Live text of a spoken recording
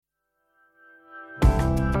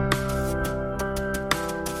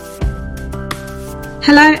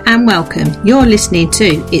Hello and welcome. You're listening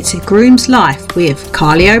to It's a Groom's Life with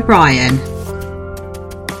Carly O'Brien.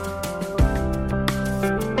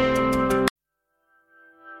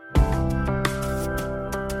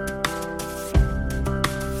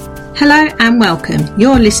 Hello and welcome.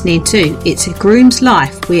 You're listening to It's a Groom's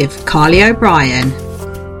Life with Carly O'Brien.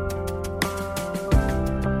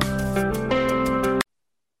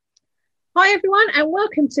 Hi everyone, and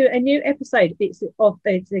welcome to a new episode of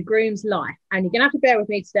It's a Groom's Life. And you're going to have to bear with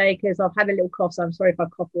me today because I've had a little cough, so I'm sorry if I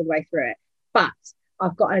cough all the way through it. But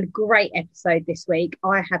I've got a great episode this week.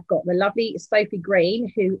 I have got the lovely Sophie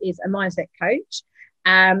Green, who is a mindset coach.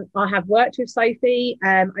 I have worked with Sophie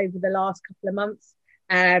over the last couple of months,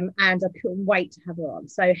 and I couldn't wait to have her on.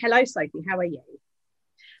 So hello, Sophie, how are you?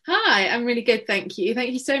 Hi, I'm really good, thank you.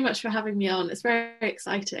 Thank you so much for having me on. It's very, very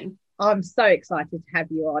exciting. I'm so excited to have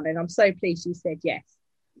you on, and I'm so pleased you said yes.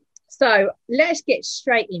 So let's get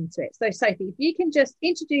straight into it. So Sophie, if you can just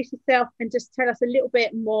introduce yourself and just tell us a little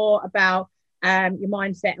bit more about your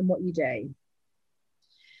mindset and what you do.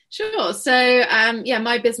 Sure. So,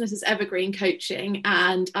 my business is Evergreen Coaching,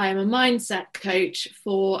 and I am a mindset coach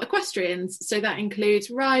for equestrians. So that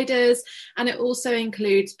includes riders, and it also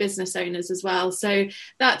includes business owners as well. So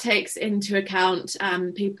that takes into account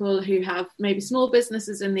people who have maybe small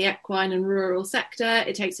businesses in the equine and rural sector.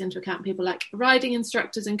 It takes into account people like riding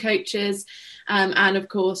instructors and coaches, and of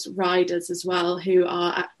course riders as well, who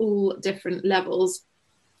are at all different levels.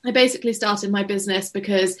 I basically started my business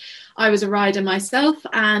because I was a rider myself,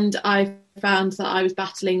 and I found that I was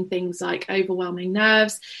battling things like overwhelming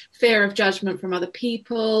nerves, fear of judgment from other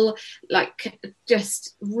people, like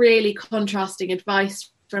just really contrasting advice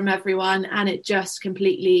from everyone, and it just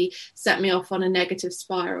completely set me off on a negative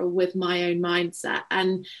spiral with my own mindset.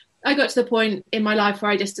 And I got to the point in my life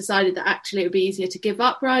where I just decided that actually it would be easier to give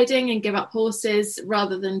up riding and give up horses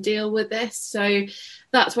rather than deal with this. So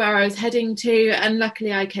that's where I was heading to. And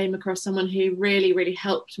luckily I came across someone who really, really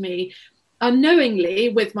helped me unknowingly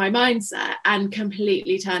with my mindset and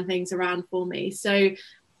completely turned things around for me. So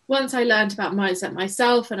once I learned about mindset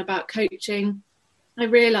myself and about coaching, I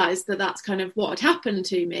realised that that's kind of what had happened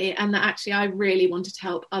to me, and that actually I really wanted to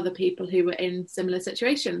help other people who were in similar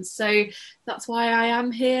situations. So that's why I am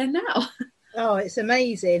here now. Oh, it's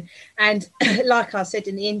amazing. And like I said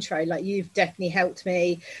in the intro, like you've definitely helped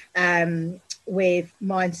me with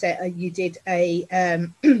mindset. You did a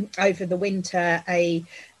over the winter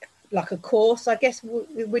like a course, I guess,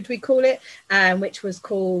 would we call it, which was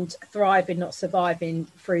called Thriving Not Surviving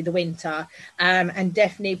Through the Winter, and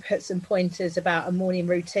definitely put some pointers about a morning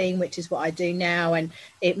routine, which is what I do now, and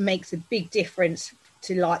it makes a big difference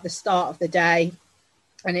to like the start of the day,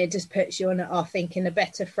 and it just puts you on, I think, in a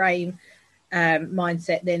better frame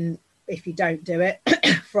mindset than if you don't do it.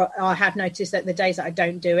 I have noticed that the days that I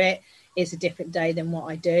don't do it, it's a different day than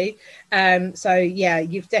what I do. So yeah,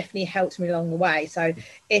 you've definitely helped me along the way. So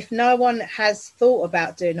if no one has thought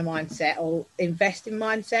about doing a mindset or invest in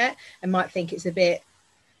mindset and might think it's a bit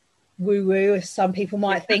woo-woo, as some people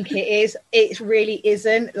might think it is, it really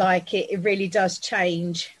isn't. Like it really does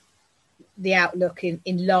change the outlook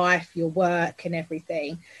in life, your work and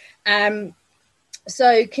everything.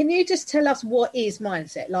 So can you just tell us what is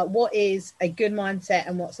mindset? Like what is a good mindset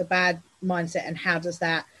and what's a bad mindset, and how does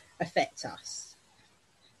that affect us?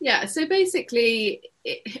 Yeah, so basically,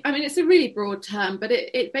 it's a really broad term, but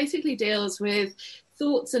it basically deals with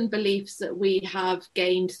thoughts and beliefs that we have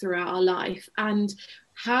gained throughout our life and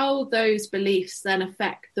how those beliefs then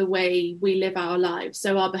affect the way we live our lives.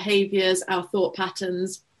 So our behaviours, our thought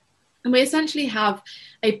patterns, and we essentially have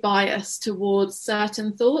a bias towards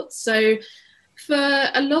certain thoughts. So for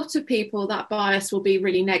a lot of people, that bias will be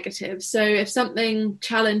really negative. So if something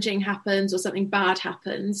challenging happens or something bad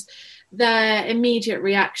happens, their immediate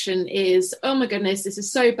reaction is, oh my goodness, this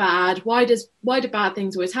is so bad. Why do bad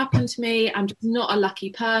things always happen to me? I'm just not a lucky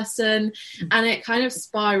person. And it kind of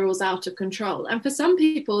spirals out of control. And for some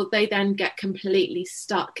people, they then get completely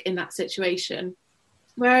stuck in that situation.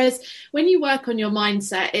 Whereas when you work on your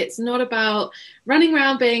mindset, it's not about running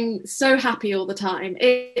around being so happy all the time.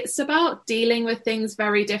 It's about dealing with things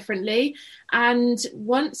very differently. And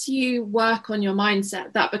once you work on your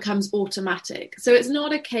mindset, that becomes automatic. So it's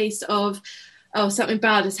not a case of, oh, something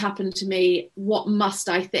bad has happened to me, what must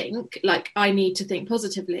I think? Like, I need to think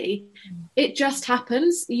positively. It just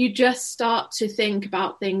happens. You just start to think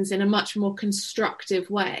about things in a much more constructive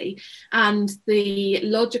way. And the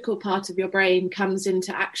logical part of your brain comes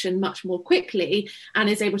into action much more quickly and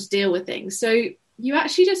is able to deal with things. So you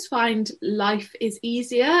actually just find life is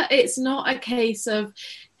easier. It's not a case of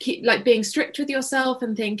like being strict with yourself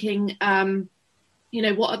and thinking, you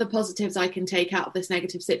know, what are the positives I can take out of this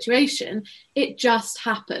negative situation? It just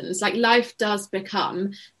happens. Like, life does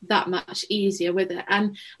become that much easier with it.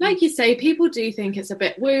 And like you say, people do think it's a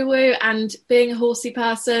bit woo-woo, and being a horsey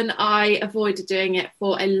person, I avoided doing it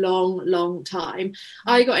for a long time.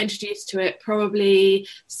 I got introduced to it probably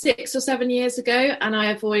 6 or 7 years ago, and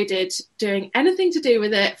I avoided doing anything to do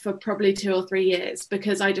with it for probably 2 or 3 years,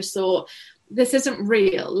 because I just thought, this isn't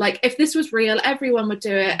real. Like, if this was real, everyone would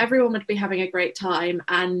do it. Everyone would be having a great time,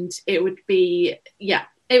 and it would be,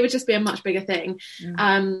 it would just be a much bigger thing.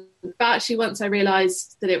 But actually, once I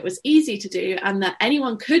realised that it was easy to do and that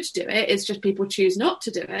anyone could do it, it's just people choose not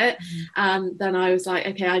to do it, then I was like,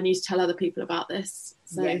 okay, I need to tell other people about this.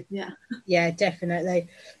 So, yeah, definitely.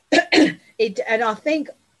 And I think,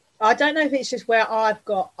 I don't know if it's just where I've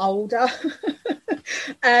got older,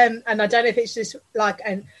 and I don't know if it's just like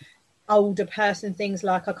an older person things,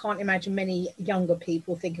 like I can't imagine many younger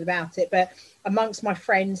people thinking about it, but amongst my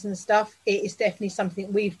friends and stuff, it is definitely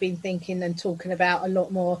something we've been thinking and talking about a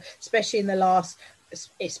lot more, especially in the last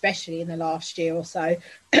year or so,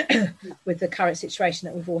 with the current situation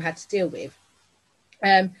that we've all had to deal with.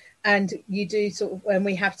 And you do sort of, and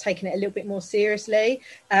we have taken it a little bit more seriously.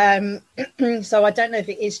 So I don't know if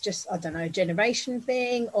it is just, I don't know, a generation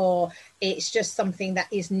thing, or it's just something that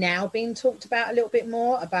is now being talked about a little bit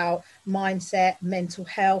more, about mindset, mental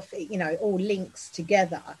health, you know, all links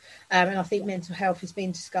together. And I think mental health is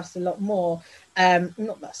being discussed a lot more.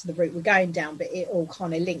 Not that's the route we're going down, but it all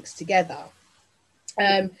kind of links together.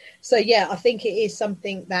 So yeah, I think it is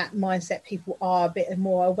something that mindset people are a bit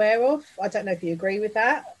more aware of. I don't know if you agree with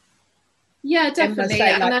that. Yeah, definitely.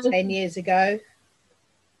 Say, like 10 years ago.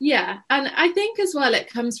 Yeah, and I think as well it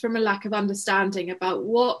comes from a lack of understanding about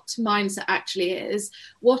what mindset actually is,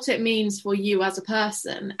 what it means for you as a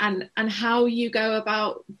person, and how you go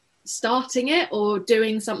about starting it or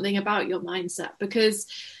doing something about your mindset, because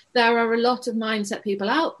there are a lot of mindset people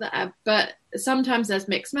out there, but sometimes there's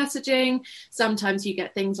mixed messaging. Sometimes you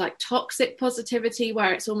get things like toxic positivity,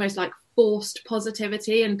 where it's almost like forced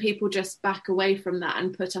positivity, and people just back away from that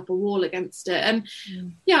and put up a wall against it. And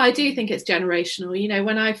yeah, I do think it's generational. You know,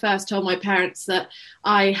 when I first told my parents that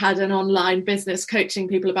I had an online business coaching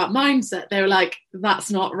people about mindset, they were like,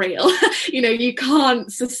 that's not real. You know, you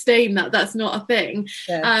can't sustain that. That's not a thing.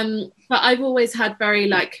 Yeah. But I've always had very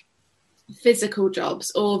like physical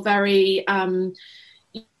jobs, or very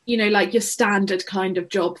you know, like your standard kind of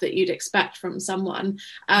job that you'd expect from someone,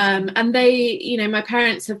 and they, you know, my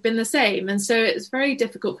parents have been the same, and so it's very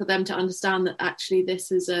difficult for them to understand that actually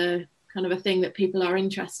this is a kind of a thing that people are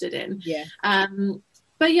interested in.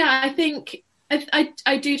 But yeah, I think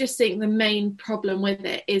I do just think the main problem with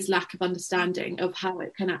it is lack of understanding of how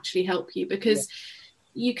it can actually help you, because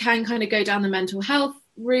you can kind of go down the mental health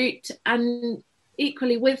route, and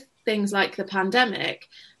equally with things like the pandemic,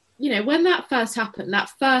 you know, when that first happened,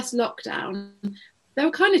 that first lockdown, there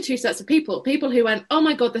were kind of two sets of people who went, oh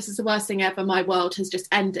my God, this is the worst thing ever, my world has just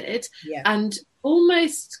ended, and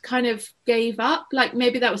almost kind of gave up. Like,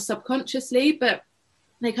 maybe that was subconsciously, but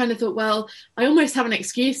they kind of thought, well, I almost have an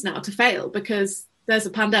excuse now to fail because there's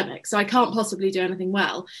a pandemic, so I can't possibly do anything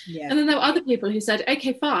well. And then there were other people who said,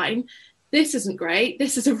 okay, fine, this isn't great,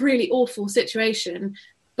 this is a really awful situation,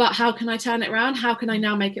 but how can I turn it around? How can I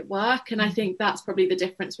now make it work? And I think that's probably the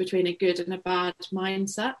difference between a good and a bad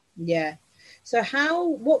mindset. Yeah. So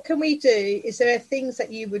what can we do? Is there things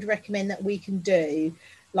that you would recommend that we can do?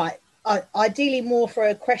 Like, ideally more for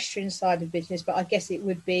a equestrian side of business, but I guess it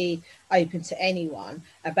would be open to anyone,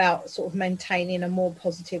 about sort of maintaining a more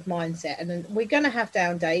positive mindset. And then we're going to have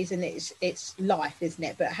down days, and it's life, isn't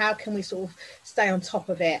it? But how can we sort of stay on top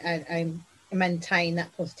of it and maintain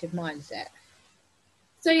that positive mindset?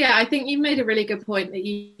 So yeah, I think you've made a really good point that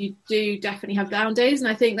you do definitely have down days,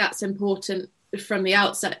 and I think that's important from the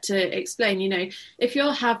outset to explain. You know, if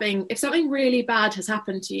something really bad has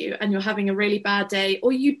happened to you and you're having a really bad day,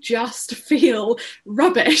 or you just feel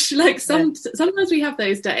rubbish, like sometimes we have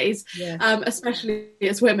those days, especially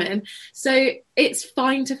as women. So it's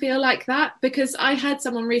fine to feel like that, because I had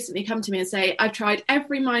someone recently come to me and say, I've tried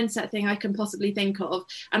every mindset thing I can possibly think of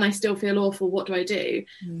and I still feel awful. What do I do?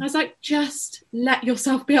 I was like, just let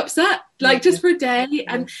yourself be upset, like just for a day.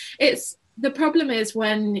 And the problem is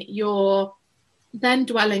when you're then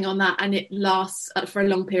dwelling on that and it lasts for a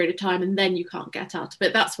long period of time, and then you can't get out of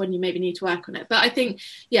it. That's when you maybe need to work on it. But I think,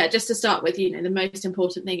 just to start with, you know, the most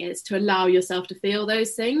important thing is to allow yourself to feel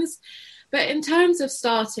those things. But in terms of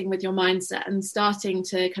starting with your mindset and starting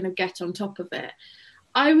to kind of get on top of it,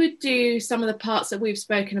 I would do some of the parts that we've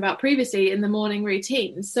spoken about previously in the morning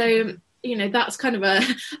routine. So, you know, that's kind of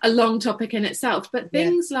a long topic in itself, but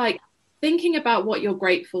things like thinking about what you're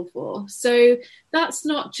grateful for. So that's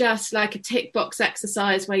not just like a tick box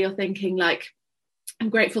exercise where you're thinking like, I'm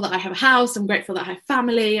grateful that I have a house, I'm grateful that I have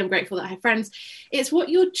family, I'm grateful that I have friends. It's what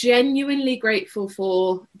you're genuinely grateful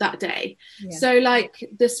for that day. Yeah. So like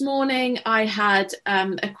this morning I had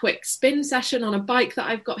a quick spin session on a bike that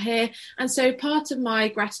I've got here. And so part of my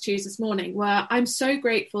gratitudes this morning were, I'm so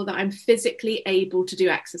grateful that I'm physically able to do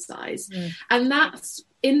exercise. And that's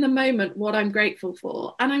in the moment what I'm grateful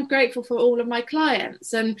for. And I'm grateful for all of my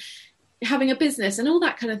clients and having a business and all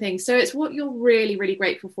that kind of thing. So it's what you're really, really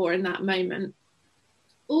grateful for in that moment.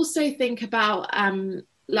 Also think about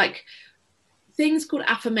like things called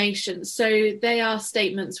affirmations. So they are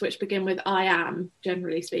statements which begin with I am,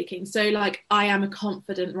 generally speaking. So like, I am a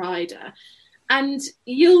confident rider. And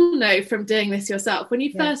you'll know from doing this yourself, when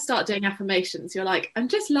you first start doing affirmations, you're like, I'm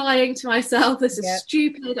just lying to myself. This is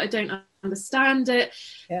stupid. I don't understand it.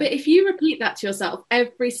 But if you repeat that to yourself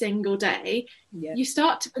every single day, you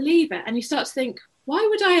start to believe it, and you start to think, why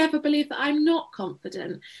would I ever believe that I'm not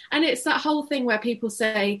confident? And it's that whole thing where people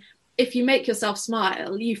say, if you make yourself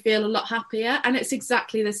smile, you feel a lot happier. And it's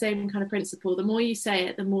exactly the same kind of principle. The more you say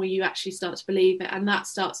it, the more you actually start to believe it. And that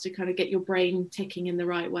starts to kind of get your brain ticking in the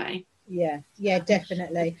right way. Yeah,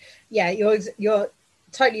 definitely. Yeah, you're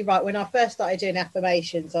totally right. When I first started doing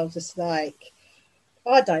affirmations, I was just like,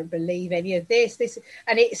 I don't believe any of this.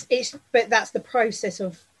 And it's but that's the process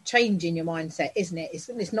of changing your mindset, isn't it?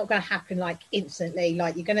 It's not going to happen like instantly.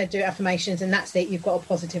 Like, you're going to do affirmations and that's it, you've got a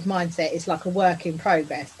positive mindset. It's like a work in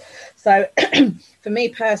progress. So for me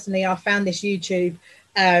personally, I found this YouTube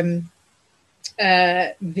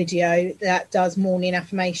video that does morning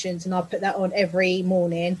affirmations, and I put that on every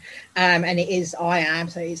morning, and it is I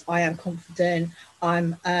am confident,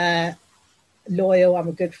 I'm loyal, I'm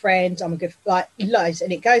a good friend, I'm a good, like, loads,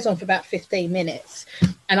 and it goes on for about 15 minutes,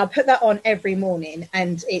 and I put that on every morning.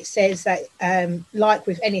 And it says that like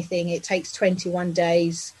with anything, it takes 21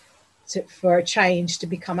 days for a change to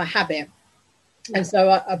become a habit. And so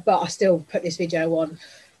I still put this video on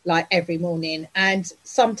like every morning, and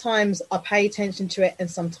sometimes I pay attention to it and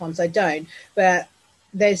sometimes I don't, but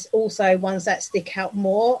there's also ones that stick out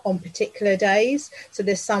more on particular days. So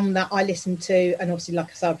there's some that I listen to, and obviously, like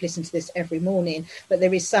I said, I've listened to this every morning, but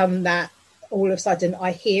there is some that all of a sudden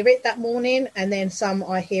I hear it that morning, and then some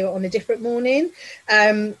I hear it on a different morning.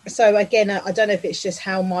 So again, I don't know if it's just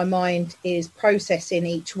how my mind is processing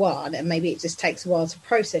each one, and maybe it just takes a while to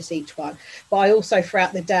process each one. But I also,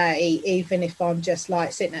 throughout the day, even if I'm just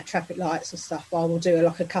like sitting at traffic lights or stuff, I will do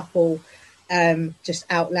like a couple just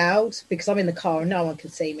out loud, because I'm in the car and no one can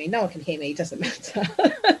see me, no one can hear me, it doesn't matter.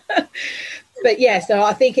 But yeah, so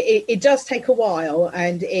I think it does take a while,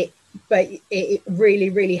 and it really,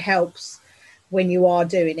 really helps when you are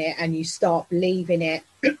doing it and you start believing it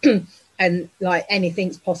and like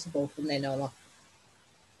anything's possible from then on.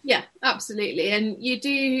 Yeah, absolutely. And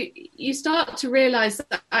you start to realize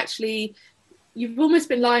that actually you've almost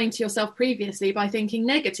been lying to yourself previously by thinking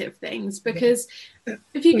negative things, because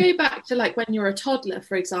if you go back to like when you're a toddler,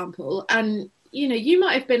 for example, and you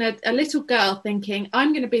might have been a little girl thinking,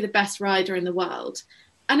 I'm going to be the best rider in the world.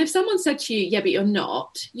 And if someone said to you, yeah, but you're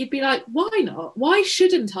not, you'd be like, why not? Why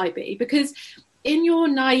shouldn't I be? Because in your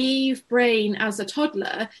naive brain as a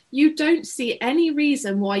toddler, you don't see any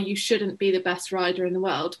reason why you shouldn't be the best rider in the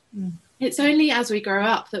world. It's only as we grow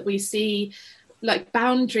up that we see like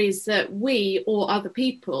boundaries that we or other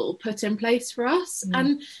people put in place for us.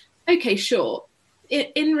 And okay, sure,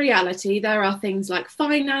 in reality, there are things like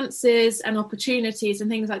finances and opportunities and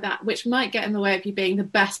things like that, which might get in the way of you being the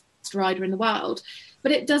best rider in the world.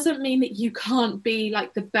 But it doesn't mean that you can't be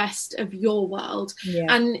like the best of your world.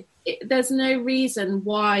 And there's no reason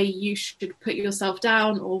why you should put yourself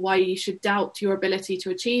down or why you should doubt your ability to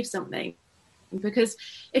achieve something. Because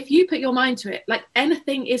if you put your mind to it, like,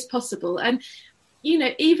 anything is possible. And,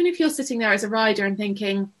 even if you're sitting there as a rider and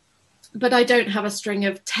thinking, but I don't have a string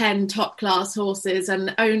of 10 top class horses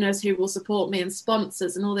and owners who will support me and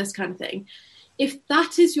sponsors and all this kind of thing. If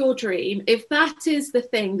that is your dream, if that is the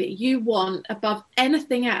thing that you want above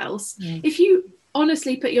anything else, if you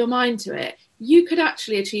honestly put your mind to it, you could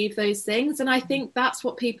actually achieve those things. And I think that's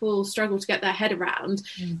what people struggle to get their head around,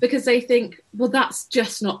 because they think, well, that's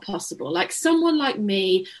just not possible. Like, someone like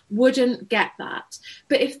me wouldn't get that.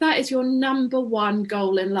 But if that is your number one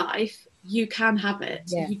goal in life, you can have it.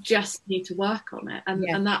 You just need to work on it.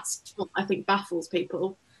 And that's what I think baffles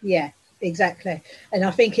people. Yeah, exactly. And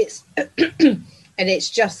I think it's and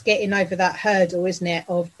it's just getting over that hurdle, isn't it,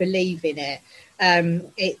 of believing it.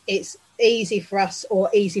 It's easy for us,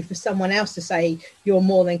 or easy for someone else to say you're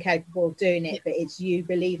more than capable of doing it, but it's you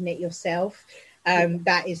believing it yourself.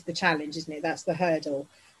 That is the challenge, isn't it? That's the hurdle.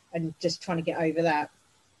 and just trying to get over that.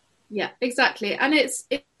 Yeah, exactly. And it's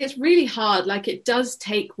really hard. Like, it does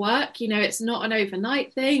take work, you know, it's not an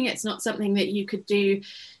overnight thing. It's not something that you could do,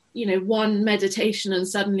 you know, one meditation and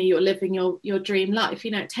suddenly you're living your dream life.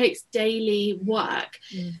 You know, it takes daily work.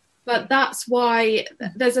 But that's why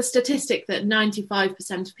there's a statistic that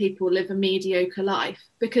 95% of people live a mediocre life,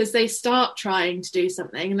 because they start trying to do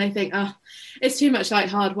something and they think, oh, it's too much like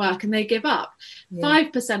hard work, and they give up.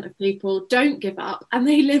 5% of people don't give up and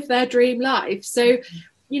they live their dream life. So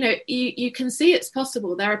you know, you can see it's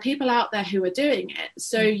possible. There are people out there who are doing it.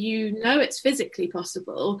 So you know it's physically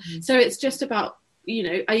possible. So it's just about, you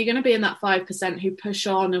know, are you going to be in that 5% who push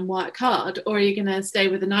on and work hard, or are you going to stay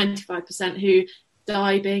with the 95% who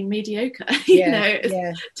die being mediocre? You know,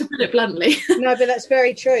 to put it bluntly. No, but that's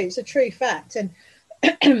very true. It's a true fact. And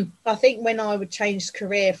I think when I would change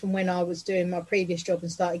career from when I was doing my previous job and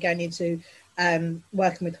started going into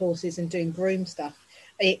working with horses and doing groom stuff,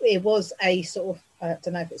 it was a sort of, I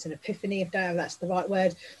don't know if it's an epiphany, if that's the right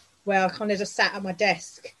word, where I kind of just sat at my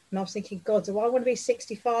desk and I was thinking, God, do I want to be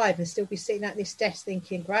 65 and still be sitting at this desk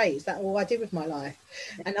thinking, great, is that all I do with my life?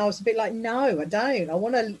 And I was a bit like, no, I don't. I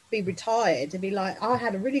want to be retired and be like, I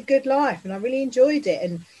had a really good life and I really enjoyed it.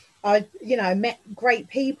 And I, you know, met great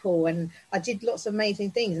people and I did lots of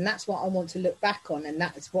amazing things. And that's what I want to look back on. And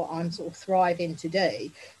that's what I'm sort of thriving to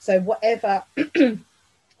do. So whatever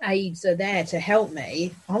aids are there to help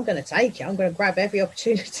me, I'm going to take it. I'm going to grab every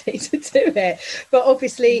opportunity to do it. But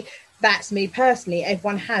obviously that's me personally.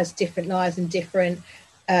 Everyone has different lives and different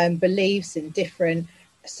beliefs and different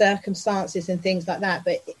circumstances and things like that,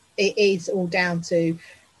 but it is all down to,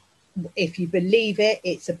 if you believe it,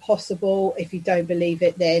 it's a possible. If you don't believe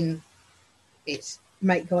it, then it's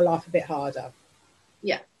make your life a bit harder.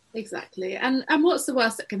 Yeah, exactly. And what's the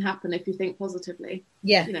worst that can happen if you think positively?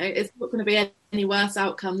 Yeah, you know, it's not going to be any worse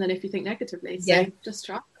outcome than if you think negatively. So just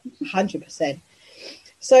try. 100%.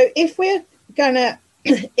 So if we're gonna,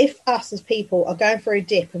 if us as people are going through a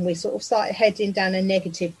dip and we sort of start heading down a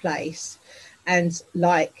negative place, and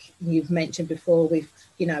like you've mentioned before, we've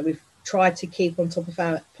tried to keep on top of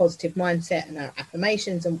our positive mindset and our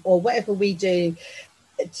affirmations or whatever we do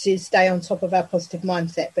to stay on top of our positive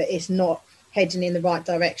mindset, but it's not heading in the right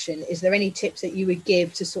direction. Is there any tips that you would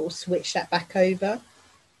give to sort of switch that back over?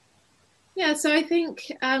 Yeah, so I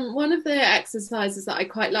think one of the exercises that I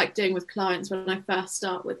quite like doing with clients when I first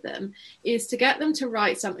start with them is to get them to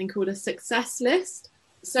write something called a success list.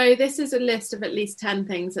 So this is a list of at least 10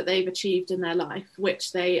 things that they've achieved in their life,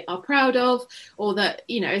 which they are proud of, or that,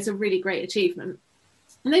 you know, is a really great achievement.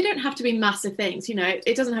 And they don't have to be massive things, you know,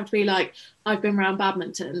 it doesn't have to be like, I've been around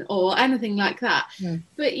badminton or anything like that.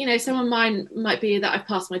 But, you know, some of mine might be that I've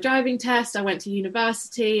passed my driving test, I went to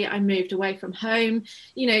university, I moved away from home,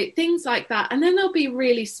 you know, things like that. And then there'll be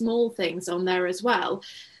really small things on there as well.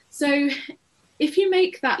 So if you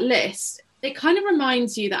make that list, it kind of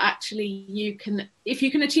reminds you that actually you can, if you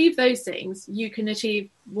can achieve those things, you can achieve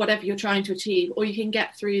whatever you're trying to achieve, or you can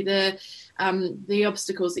get through the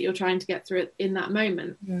obstacles that you're trying to get through in that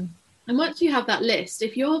moment. And once you have that list,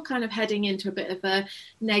 if you're kind of heading into a bit of a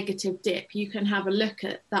negative dip, you can have a look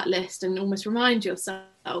at that list and almost remind yourself.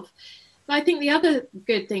 But I think the other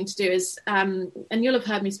good thing to do is, and you'll have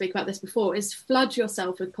heard me speak about this before, is flood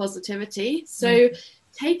yourself with positivity. So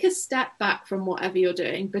take a step back from whatever you're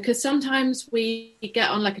doing, because sometimes we get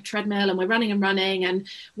on like a treadmill and we're running and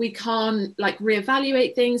we can't like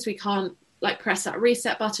reevaluate things. We can't like press that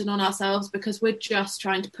reset button on ourselves because we're just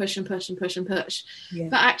trying to push and push and push and push.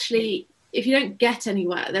 But actually, if you don't get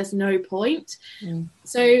anywhere, there's no point.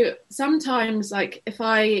 So sometimes, like, if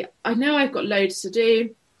I know I've got loads to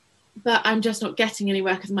do, but I'm just not getting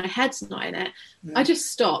anywhere because my head's not in it, I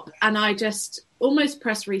just stop and I just almost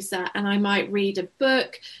press reset, and I might read a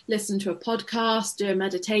book, listen to a podcast, do a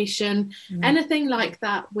meditation, anything like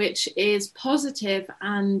that, which is positive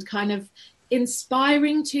and kind of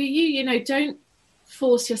inspiring to you. You know, don't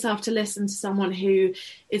force yourself to listen to someone who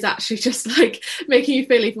is actually just like making you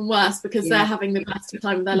feel even worse because they're having the best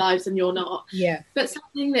time of their lives and you're not. But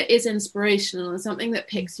something that is inspirational and something that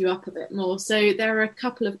picks you up a bit more. So there are a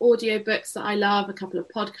couple of audiobooks that I love, a couple of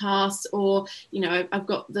podcasts, or, you know, I've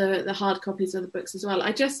got the hard copies of the books as well.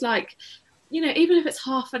 I just like, you know, even if it's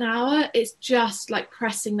half an hour, it's just like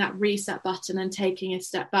pressing that reset button and taking a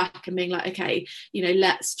step back and being like, okay, you know,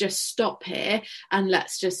 let's just stop here and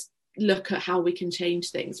let's just look at how we can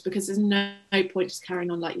change things, because there's no point just carrying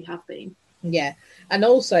on like you have been. And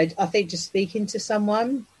also I think just speaking to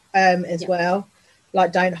someone as well,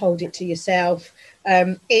 like, don't hold it to yourself,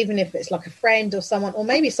 even if it's like a friend or someone, or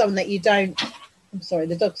maybe someone that you don't, I'm sorry,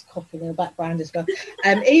 the dog's coughing in the background as well.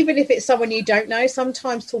 Even if it's someone you don't know,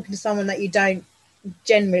 sometimes talking to someone that you don't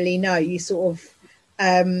generally know, you sort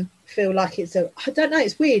of feel like I don't know,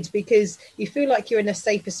 it's weird because you feel like you're in a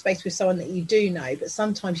safer space with someone that you do know, but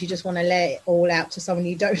sometimes you just want to let it all out to someone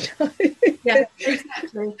you don't know. Yeah,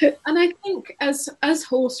 exactly. And I think as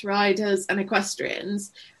horse riders and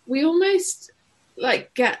equestrians, we almost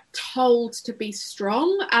like get told to be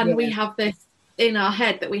strong, and we have this in our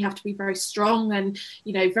head that we have to be very strong and,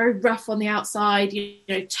 you know, very rough on the outside, you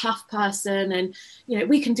know, tough person, and, you know,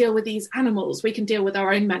 we can deal with these animals, we can deal with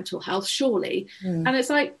our own mental health, surely. And it's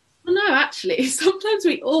like, well, no, actually, sometimes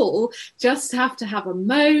we all just have to have a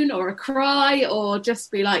moan or a cry or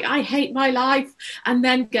just be like, I hate my life, and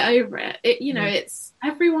then get over it. You know, it's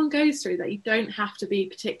everyone goes through that. You don't have to be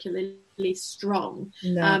particularly strong.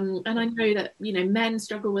 And I know that, you know, men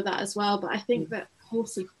struggle with that as well, but I think that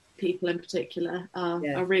horsey people in particular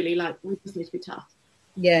are really like, we just need to be tough.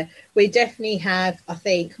 Yeah, we definitely have, I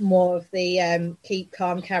think, more of the keep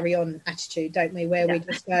calm, carry on attitude, don't we? Where we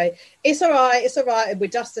just go, it's all right, and we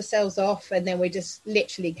dust ourselves off and then we just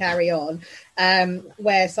literally carry on.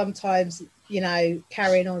 Where sometimes, you know,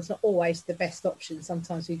 carrying on is not always the best option.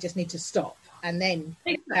 Sometimes we just need to stop and then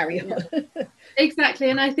carry on. Exactly.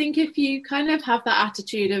 And I think if you kind of have that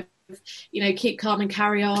attitude of, you know, keep calm and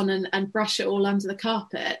carry on and brush it all under the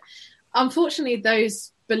carpet, unfortunately,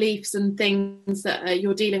 those beliefs and things that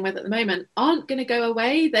you're dealing with at the moment aren't going to go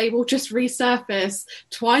away. They will just resurface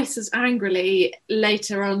twice as angrily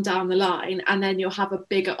later on down the line, and then you'll have a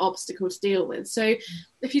bigger obstacle to deal with. So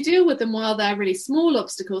if you deal with them while they're really small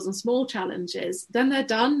obstacles and small challenges, then they're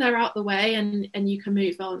done, they're out the way, and you can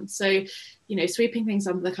move on. So, you know, sweeping things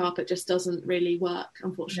under the carpet just doesn't really work,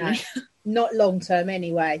 unfortunately. No, not long term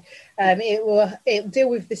anyway. It'll deal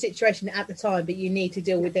with the situation at the time, but you need to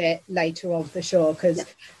deal with it later on for sure, because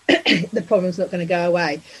the problem's not going to go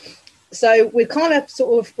away. So we kind of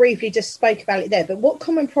sort of briefly just spoke about it there, but what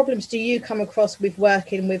common problems do you come across with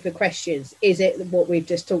working with equestrians? Is it what we've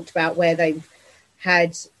just talked about, where they've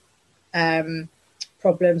had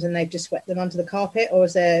problems and they've just swept them under the carpet, or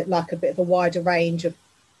is there like a bit of a wider range of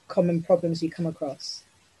common problems you come across?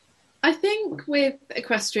 I think with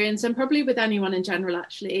equestrians, and probably with anyone in general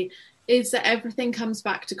actually, is that everything comes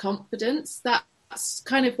back to confidence. That's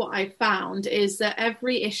kind of what I found, is that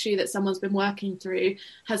every issue that someone's been working through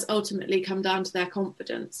has ultimately come down to their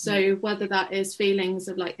confidence. So whether that is feelings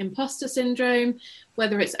of like imposter syndrome,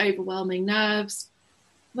 whether it's overwhelming nerves,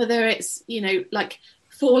 whether it's, you know, like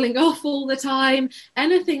falling off all the time,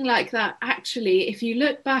 anything like that, actually, if you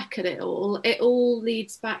look back at it all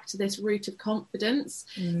leads back to this root of confidence.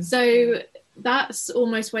 So that's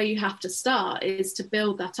almost where you have to start, is to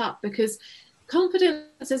build that up, because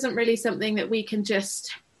confidence isn't really something that we can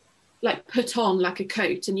just like put on like a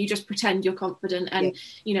coat and you just pretend you're confident and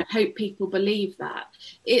you know, hope people believe that.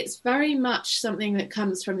 It's very much something that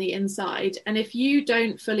comes from the inside, and if you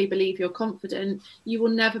don't fully believe you're confident, you will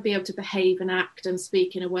never be able to behave and act and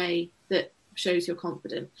speak in a way that shows you're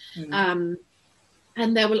confident.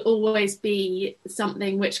 And there will always be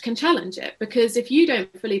something which can challenge it, because if you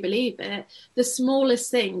don't fully believe it, the smallest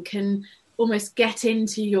thing can almost get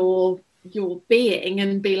into your being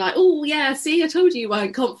and be like, oh yeah, see, I told you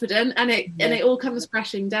weren't confident, and it all comes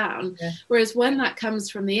crashing down. Whereas when that comes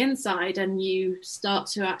from the inside and you start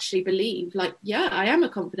to actually believe, like, yeah, I am a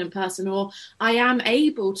confident person, or I am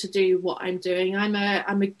able to do what I'm doing, I'm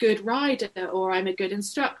a good rider, or I'm a good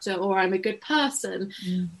instructor, or I'm a good person.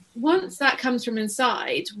 Once that comes from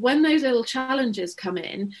inside, when those little challenges come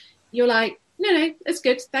in, you're like, no, it's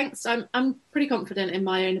good, thanks. I'm pretty confident in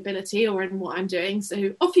my own ability or in what I'm doing,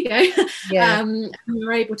 so off you go. And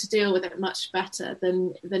you're able to deal with it much better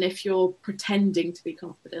than if you're pretending to be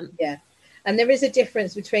confident. And there is a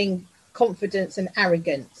difference between confidence and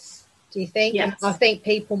arrogance, do you think? Yes. And I think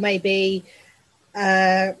people maybe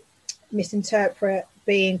misinterpret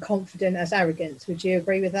being confident as arrogance. Would you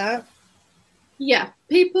agree with that? Yeah,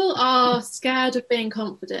 people are scared of being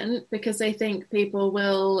confident because they think people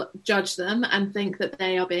will judge them and think that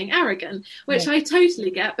they are being arrogant, which I totally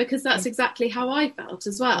get, because that's exactly how I felt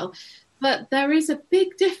as well. But there is a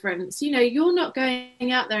big difference. You know, you're not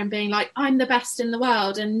going out there and being like, I'm the best in the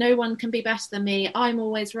world and no one can be better than me, I'm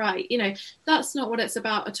always right. You know, that's not what it's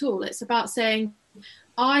about at all. It's about saying,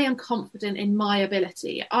 I am confident in my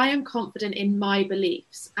ability, I am confident in my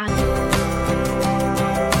beliefs. And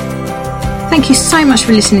thank you so much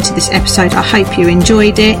for listening to this episode. I hope you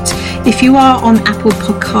enjoyed it. If you are on Apple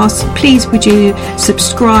Podcasts, please would you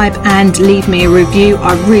subscribe and leave me a review.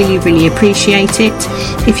 I really, really appreciate it.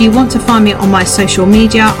 If you want to find me on my social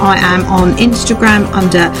media, I am on Instagram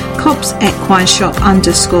under Cobbs Equine Shop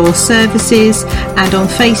 _services, and on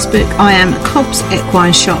Facebook I am Cobbs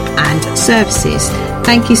Equine Shop and Services.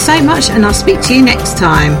 Thank you so much, and I'll speak to you next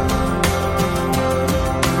time.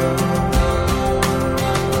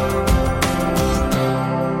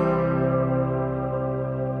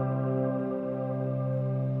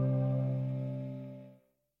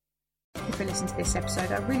 For listening to this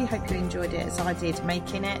episode. I really hope you enjoyed it as I did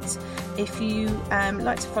making it. If you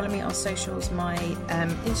like to follow me on socials, my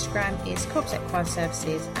Instagram is Cobbs Equine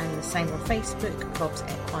Services, and the same on Facebook, Cobbs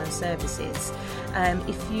Equine Services.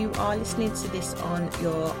 If you are listening to this on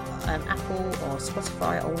your Apple or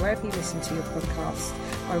Spotify or wherever you listen to your podcasts,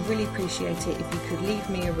 I really appreciate it if you could leave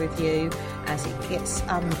me a review, as it gets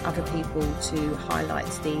other people to highlight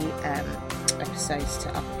the episodes to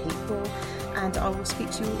other people. And I will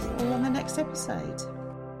speak to you all on the next episode.